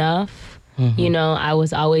not enough. You know, I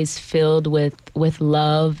was always filled with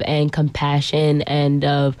love and compassion and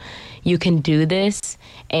of you can do this.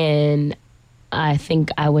 And I think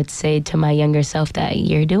I would say to my younger self that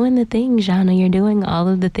you're doing the thing, Zhanna. You're doing all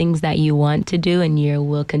of the things that you want to do, and you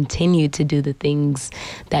will continue to do the things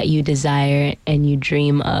that you desire and you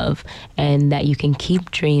dream of, and that you can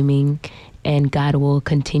keep dreaming, and God will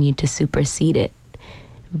continue to supersede it.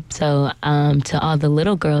 So to all the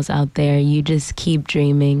little girls out there, you just keep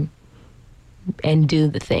dreaming and do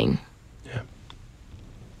the thing.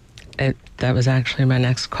 Yeah. That was actually my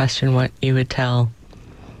next question, what you would tell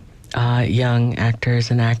young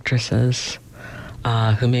actors and actresses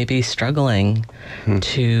who may be struggling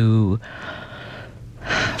to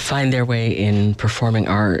find their way in performing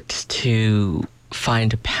arts, to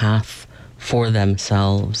find a path for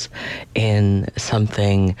themselves in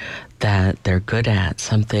something that they're good at,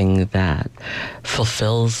 something that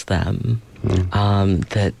fulfills them,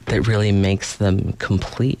 that really makes them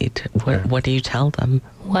complete. What do you tell them?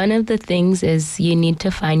 One of the things is you need to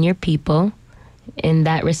find your people. In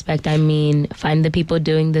that respect, I mean, find the people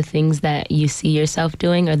doing the things that you see yourself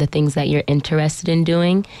doing or the things that you're interested in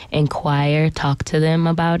doing. Inquire, talk to them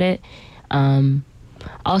about it.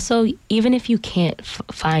 Also, even if you can't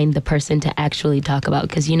find the person to actually talk about,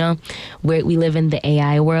 because, you know, we live in the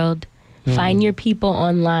AI world, find your people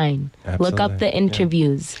online. Absolutely. Look up the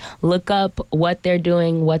interviews. Look up what they're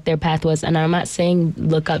doing, what their path was. And I'm not saying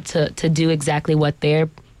look up to do exactly what their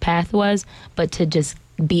path was, but to just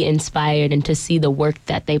be inspired and to see the work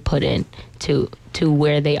that they put in to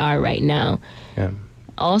where they are right now. Yeah.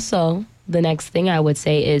 Also, the next thing I would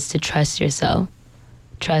say is to trust yourself.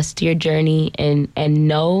 Trust your journey and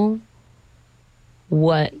know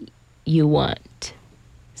what you want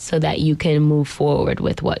so that you can move forward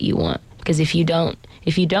with what you want. Because if you don't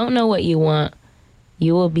know what you want,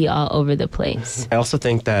 you will be all over the place. I also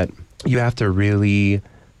think that you have to really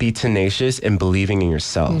be tenacious in believing in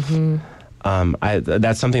yourself.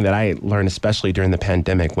 That's something that I learned, especially during the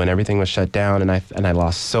pandemic when everything was shut down, and I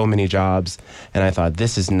lost so many jobs, and I thought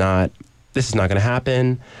this is not going to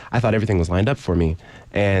happen. I thought everything was lined up for me,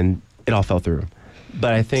 and it all fell through.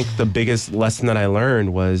 But I think the biggest lesson that I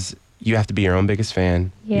learned was you have to be your own biggest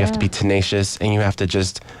fan. Yeah. You have to be tenacious, and you have to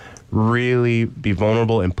just really be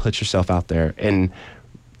vulnerable and put yourself out there and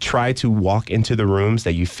try to walk into the rooms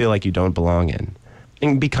that you feel like you don't belong in.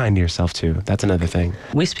 And be kind to yourself, too. That's another thing.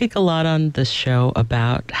 We speak a lot on this show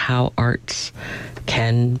about how arts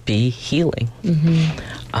can be healing.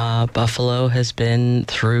 Buffalo has been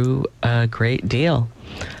through a great deal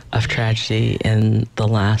of tragedy in the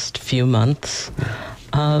last few months.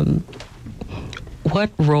 What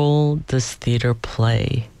role does theater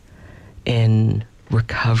play in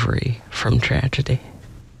recovery from tragedy?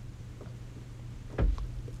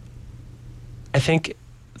 I think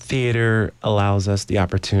theater allows us the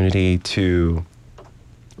opportunity to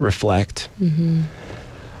reflect.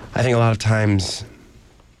 I think a lot of times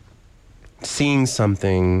seeing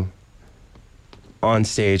something on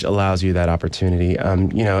stage allows you that opportunity.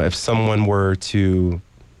 You know, if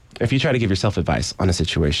you try to give yourself advice on a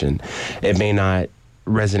situation, it may not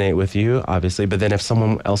resonate with you, obviously, but then if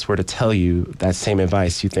someone else were to tell you that same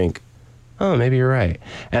advice, you think, oh, maybe you're right.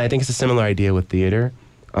 And I think it's a similar idea with theater.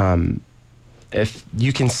 If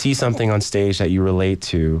you can see something on stage that you relate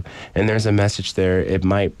to and there's a message there, it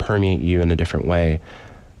might permeate you in a different way.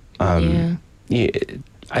 I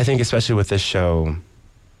think especially with this show,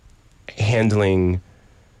 handling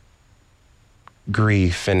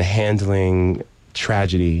grief and handling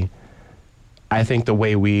tragedy, I think the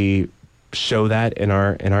way we show that in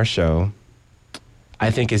our show, I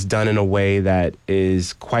think is done in a way that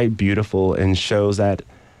is quite beautiful and shows that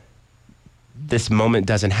this moment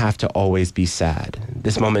doesn't have to always be sad.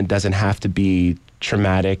 This moment doesn't have to be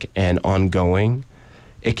traumatic and ongoing.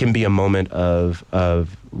 It can be a moment of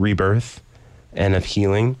rebirth and of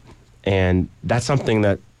healing. And that's something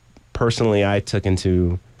that personally I took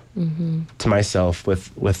into to myself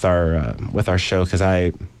with our show, because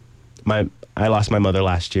I lost my mother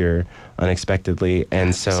last year unexpectedly,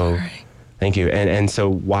 and so Sorry. Thank you. And so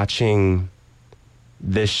watching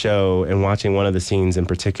this show and watching one of the scenes in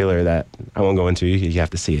particular that I won't go into, you have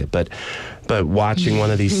to see it, but watching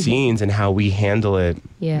one of these scenes and how we handle it,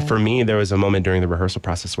 for me, there was a moment during the rehearsal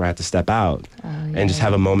process where I had to step out and just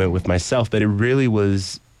have a moment with myself, but it really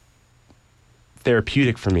was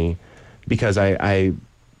therapeutic for me because I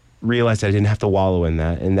realized I didn't have to wallow in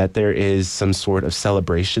that, and that there is some sort of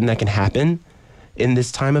celebration that can happen in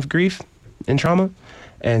this time of grief and trauma.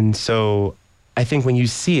 And so I think when you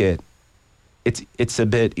see it, it's a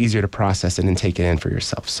bit easier to process it and take it in for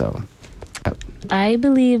yourself. So I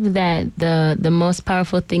believe that the most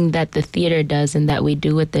powerful thing that the theater does and that we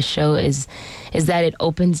do with the show is that it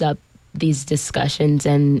opens up these discussions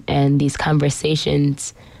and these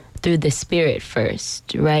conversations through the spirit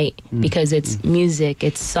first, right? Because it's music,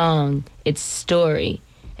 it's song, it's story,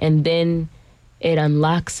 and then it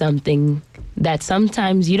unlocks something that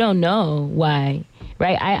sometimes you don't know why,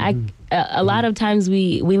 right? A lot of times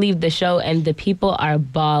we leave the show and the people are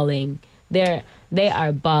bawling. They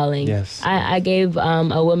are bawling. Yes. I gave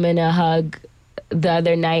a woman a hug the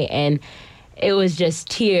other night, and it was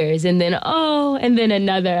just tears, and then and then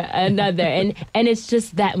another, and it's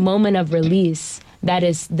just that moment of release that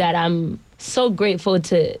I'm so grateful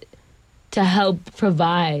to help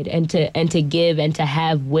provide and to give and to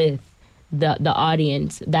have with the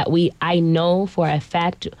audience, that I know for a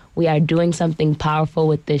fact we are doing something powerful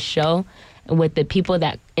with this show, and with the people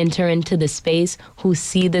that enter into the space, who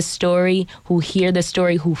see the story, who hear the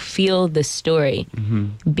story, who feel the story,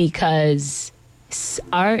 because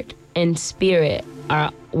art and spirit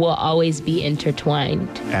will always be intertwined.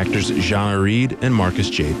 Actors Zhanna Reed and Marcus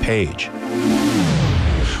J. Paige.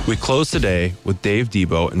 We close today with Dave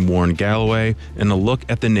Debo and Warren Galloway and a look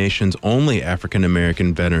at the nation's only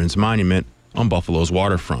African-American Veterans Monument on Buffalo's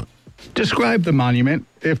waterfront. Describe the monument.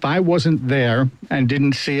 If I wasn't there and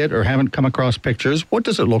didn't see it or haven't come across pictures, what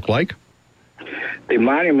does it look like? The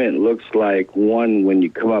monument looks like one, when you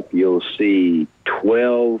come up, you'll see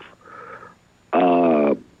 12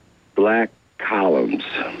 black columns.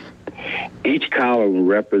 Each column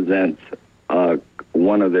represents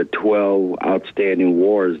one of the 12 outstanding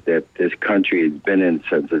wars that this country has been in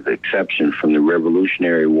since its inception, from the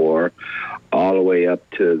Revolutionary War all the way up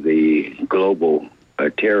to the global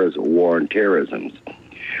terrorism, war on terrorism.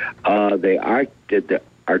 The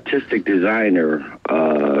artistic designer,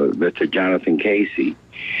 Mr. Jonathan Casey,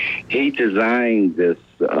 he designed this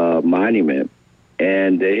monument,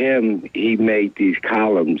 and to him, he made these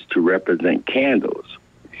columns to represent candles.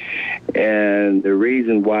 And the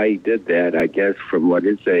reason why he did that, I guess from what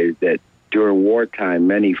it says, that during wartime,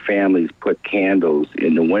 many families put candles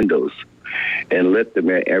in the windows and lit them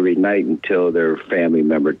every night until their family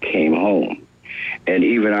member came home. And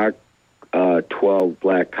even our 12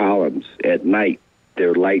 black columns, at night,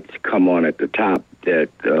 their lights come on at the top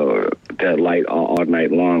that light all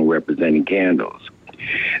night long, representing candles.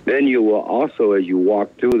 Then you will also, as you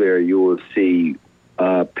walk through there, you will see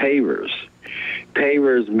pavers.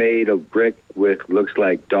 Pavers made of brick with, looks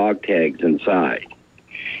like, dog tags inside.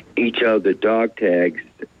 Each of the dog tags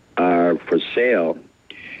are for sale,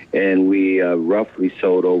 and we roughly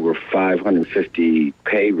sold over 550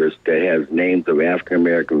 pavers that have names of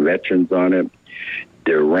African-American veterans on it,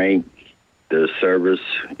 their rank, their service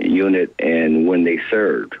unit, and when they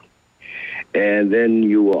served. And then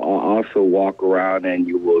you will also walk around and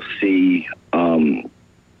you will see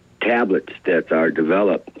tablets that are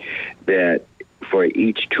developed that for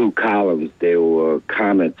each two columns, there were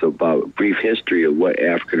comments about brief history of what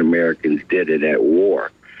African Americans did in that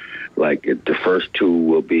war. Like the first two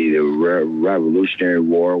will be the Revolutionary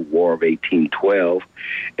War, War of 1812,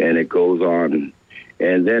 and it goes on.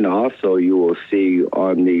 And then also you will see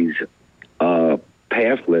on these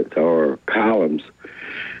pamphlets or columns,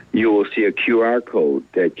 you will see a QR code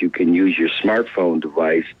that you can use your smartphone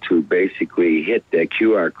device to basically hit that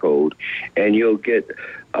QR code, and you'll get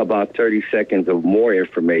about 30 seconds of more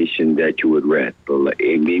information that you would read,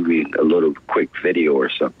 maybe a little quick video or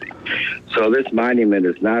something. So this monument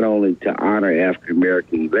is not only to honor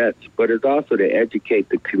African-American vets, but it's also to educate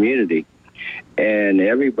the community and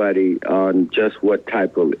everybody on just what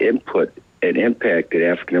type of input and impact that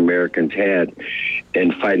African-Americans had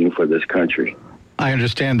in fighting for this country. I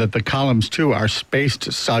understand that the columns, too, are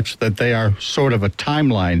spaced such that they are sort of a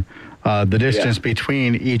timeline. The distance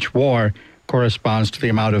between each war corresponds to the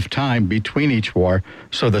amount of time between each war.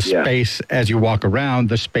 So the space, as you walk around,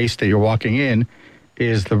 the space that you're walking in,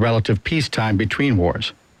 is the relative peacetime between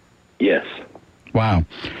wars. Yes. Wow.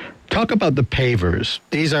 Talk about the pavers.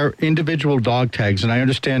 These are individual dog tags, and I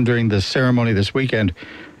understand during the ceremony this weekend,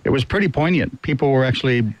 it was pretty poignant. People were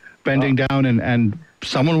actually bending down, and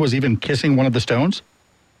someone was even kissing one of the stones?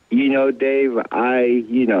 Dave,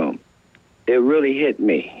 it really hit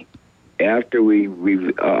me. After we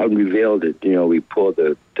unrevealed it, we pulled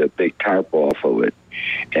the big tarp off of it,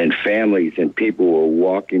 and families and people were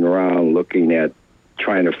walking around looking at,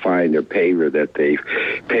 trying to find their paver that they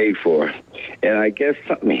paid for. And I guess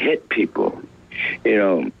something hit people,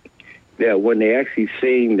 that when they actually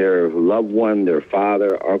seen their loved one, their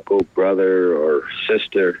father, uncle, brother, or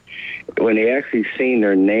sister, when they actually seen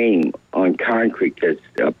their name on concrete, that's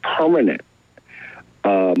a permanent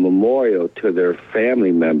memorial to their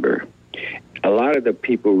family member, a lot of the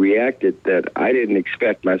people reacted that I didn't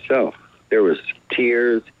expect myself. There was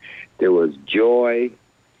tears, there was joy.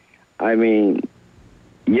 I mean,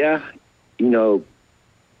 yeah, a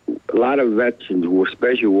lot of veterans,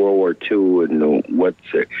 especially World War II, and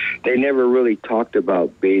they never really talked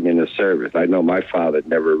about being in the service. I know my father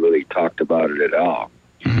never really talked about it at all.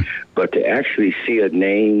 But to actually see a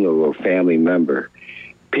name of a family member,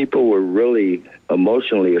 people were really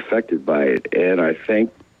emotionally affected by it. And I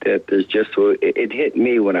think that it hit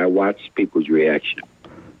me when I watched people's reaction.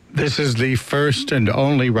 This is the first and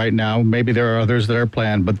only right now, maybe there are others that are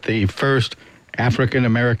planned, but the first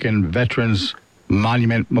African-American Veterans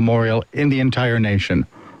Monument Memorial in the entire nation.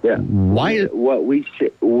 Yeah. Why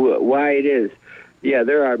it is? Yeah,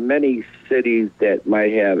 there are many cities that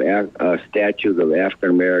might have statues of African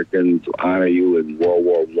Americans to honor you in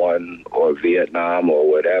World War I or Vietnam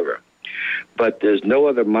or whatever. But there's no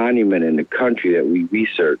other monument in the country that we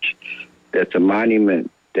research that's a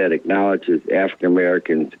monument that acknowledges African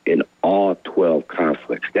Americans in all 12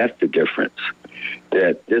 conflicts. That's the difference.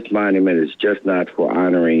 That this monument is just not for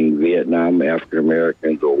honoring Vietnam African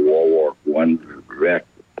Americans or World War I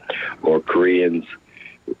or Koreans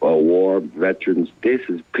or war veterans.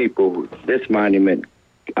 This monument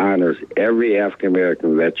honors every African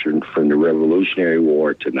American veteran from the Revolutionary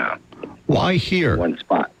War to now. Why here? One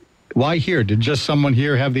spot. Why here? Did just someone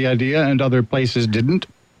here have the idea and other places didn't?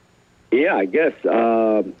 Yeah, I guess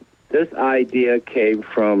this idea came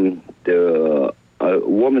from the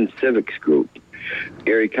Women's Civics Group,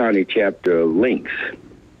 Erie County chapter of Links.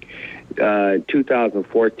 In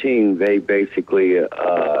 2014, they basically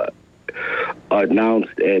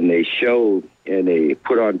announced and they showed and they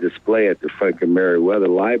put on display at the Franklin Meriwether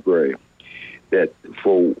Library that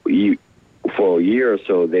for a year or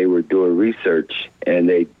so they were doing research and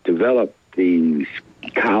they developed these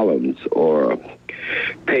columns or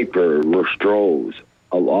paper strolls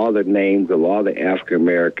of all the names of all the African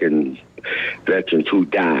American veterans who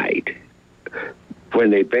died.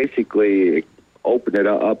 When they basically opened it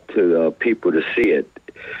up to the people to see it,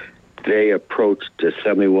 they approached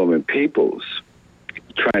Assemblywoman Peoples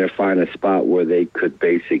trying to find a spot where they could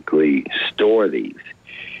basically store these.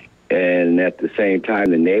 And at the same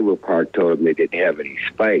time, the Naval Park told them they didn't have any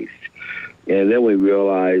space. And then we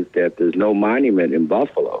realized that there's no monument in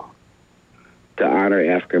Buffalo to honor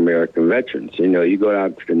African-American veterans. You go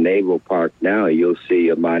out to the Naval Park now, you'll see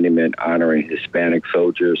a monument honoring Hispanic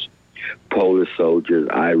soldiers, Polish soldiers,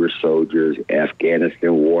 Irish soldiers,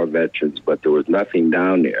 Afghanistan war veterans, but there was nothing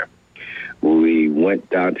down there. We went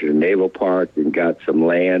down to the Naval Park and got some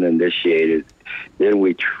land initiated. Then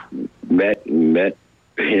we met,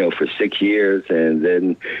 for 6 years, and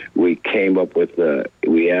then we came up with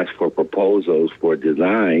we asked for proposals for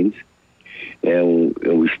designs, and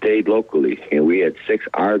we stayed locally, and we had 6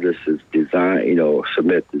 artists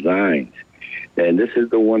submit designs. And this is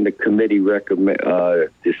the one the committee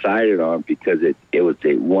decided on because it was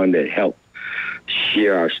the one that helped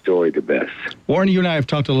share our story the best. Warren, you and I have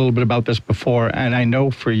talked a little bit about this before, and I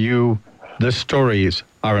know for you, the stories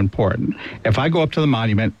are important. If I go up to the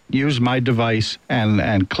monument, use my device,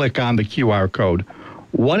 and click on the QR code,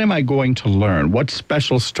 what am I going to learn? What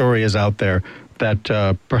special story is out there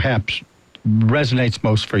that perhaps resonates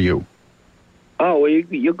most for you? Oh, well,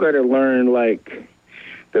 you're going to learn, like,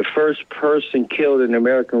 the first person killed in the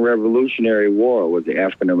American Revolutionary War was the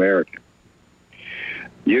African American.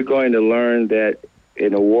 You're going to learn that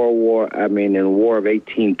in the War of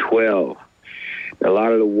 1812, a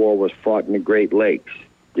lot of the war was fought in the Great Lakes.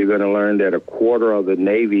 You're going to learn that a quarter of the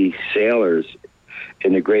Navy sailors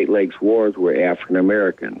in the Great Lakes Wars were African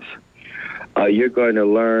Americans. You're going to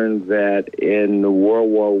learn that in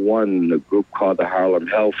World War I, the group called the Harlem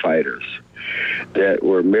Hellfighters, that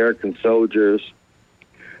were American soldiers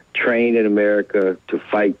trained in America to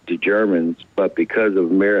fight the Germans, but because of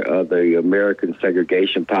the American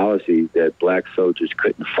segregation policies that black soldiers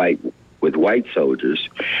couldn't fight with white soldiers,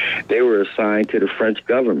 they were assigned to the French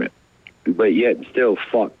government, but yet still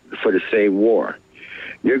fought for the same war.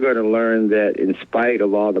 You're going to learn that in spite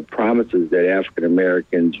of all the promises that African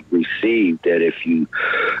Americans received, that if you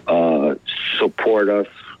support us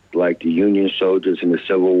like the Union soldiers in the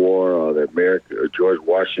Civil War or the American or George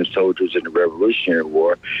Washington soldiers in the Revolutionary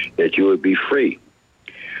War, that you would be free.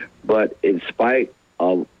 But in spite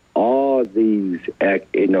of all these,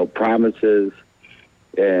 promises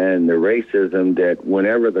and the racism, that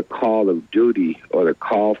whenever the call of duty or the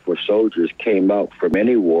call for soldiers came out from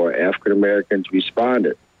any war, African Americans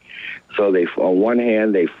responded. So they, on one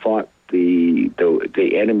hand, they fought the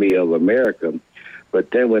enemy of America,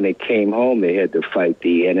 but then when they came home, they had to fight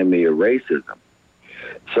the enemy of racism.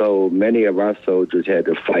 So many of our soldiers had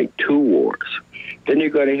to fight 2 wars. Then you're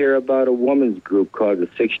going to hear about a women's group called the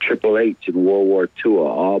 688 in World War II, an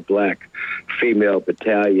all-black female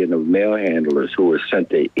battalion of mail handlers who were sent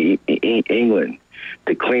to England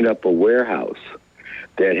to clean up a warehouse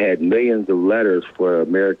that had millions of letters for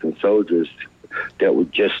American soldiers that were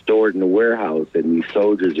just stored in the warehouse, and these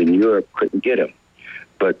soldiers in Europe couldn't get them.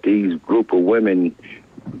 But these group of women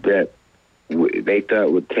that they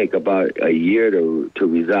thought would take about a year to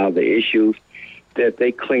resolve the issues, that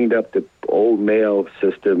they cleaned up the old mail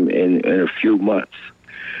system in a few months.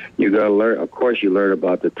 You're going to learn, of course, you learn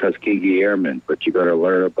about the Tuskegee Airmen, but you're going to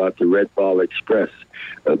learn about the Red Ball Express,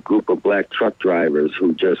 a group of black truck drivers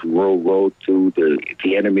who just rode through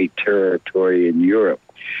the enemy territory in Europe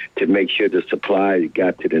to make sure the supplies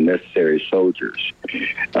got to the necessary soldiers.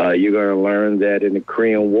 You're going to learn that in the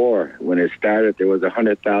Korean War, when it started, there was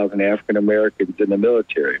 100,000 African Americans in the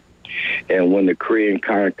military. And when the Korean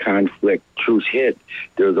conflict truce hit,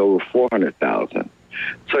 there was over 400,000.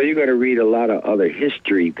 So you're going to read a lot of other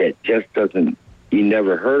history that just you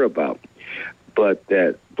never heard about, but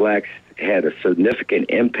that blacks had a significant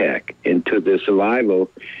impact into the survival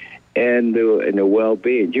and the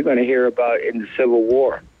well-being. You're going to hear about in the Civil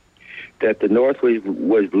War that the North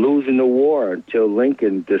was losing the war until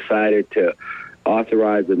Lincoln decided to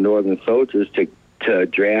authorize the Northern soldiers to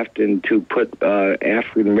draft and to put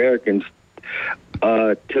African Americans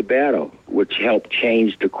to battle, which helped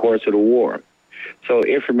change the course of the war. So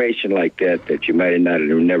information like that you might not have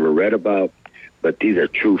never read about, but these are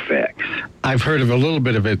true facts. I've heard of a little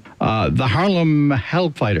bit of it. The Harlem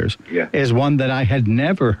Hellfighters is one that I had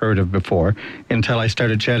never heard of before until I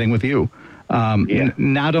started chatting with you.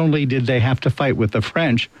 Not only did they have to fight with the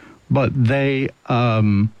French, but they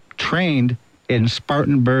trained in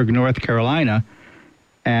Spartanburg, North Carolina,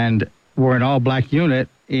 and were an all-black unit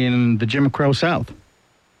in the Jim Crow South.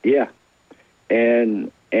 Yeah,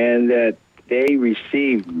 and that they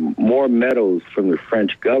received more medals from the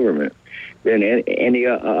French government than any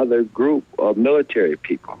other group of military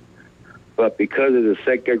people. But because of the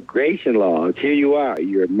segregation laws, here you are,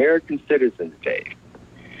 you're American citizens, Dave.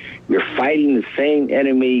 You're fighting the same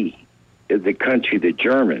enemy as the country, the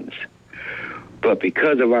Germans. But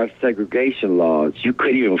because of our segregation laws, you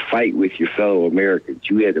couldn't even fight with your fellow Americans.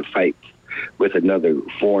 You had to fight with another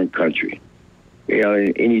foreign country.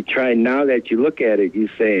 And you try, now that you look at it, you're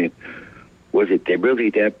saying, was it really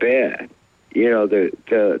that bad?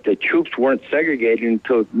 The troops weren't segregated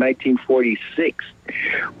until 1946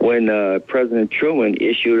 when President Truman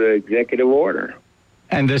issued an executive order.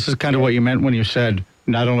 And this is kind of what you meant when you said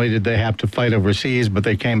not only did they have to fight overseas, but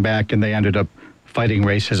they came back and they ended up fighting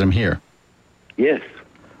racism here. Yes.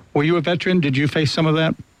 Were you a veteran? Did you face some of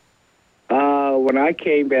that? When I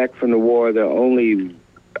came back from the war, the only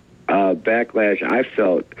backlash I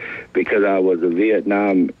felt, because I was a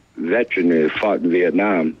Vietnam veteran that fought in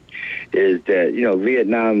Vietnam, is that,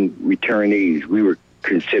 Vietnam returnees, we were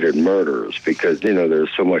considered murderers because, there's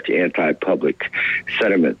so much anti-public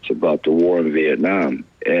sentiments about the war in Vietnam.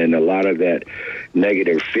 And a lot of that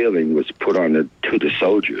negative feeling was put on to the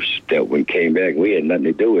soldiers that when came back, we had nothing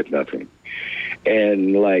to do with nothing.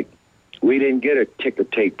 And we didn't get a ticker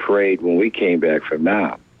tape parade when we came back from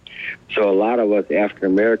Nam. So a lot of us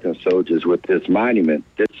African-American soldiers with this monument,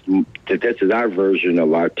 this is our version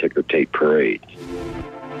of our ticker tape parade.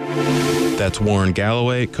 That's Warren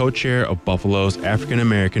Galloway, co-chair of Buffalo's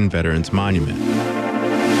African-American Veterans Monument.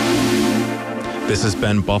 This has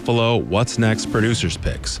been Buffalo What's Next Producers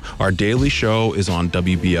Picks. Our daily show is on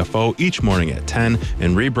WBFO each morning at 10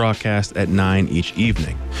 and rebroadcast at 9 each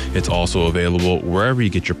evening. It's also available wherever you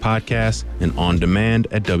get your podcasts and on demand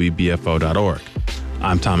at WBFO.org.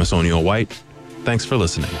 I'm Thomas O'Neill White. Thanks for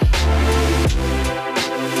listening.